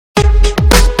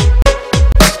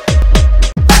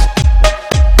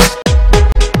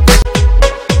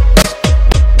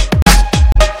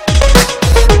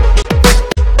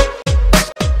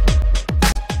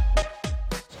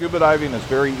diving is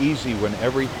very easy when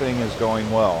everything is going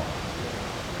well.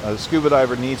 The scuba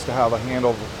diver needs to have to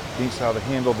handle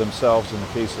themselves in the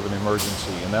case of an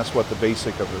emergency, and that's what the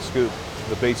basis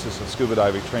of scuba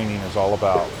diving training is all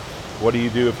about. What do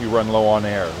you do if you run low on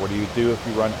air? What do you do if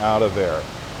you run out of air?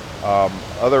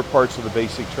 Other parts of the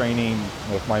basic training,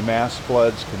 if my mask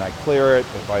floods, can I clear it?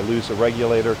 If I lose a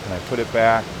regulator, can I put it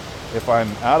back? If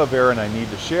I'm out of air and I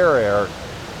need to share air,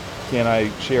 can I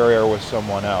share air with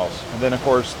someone else? And then of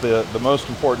course the most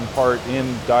important part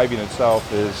in diving itself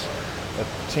is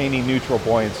attaining neutral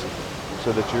buoyancy,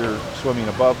 so that you're swimming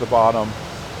above the bottom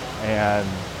and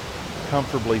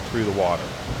comfortably through the water.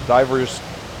 Divers,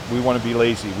 we want to be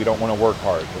lazy. We don't want to work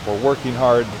hard. If we're working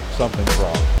hard, something's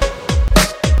wrong.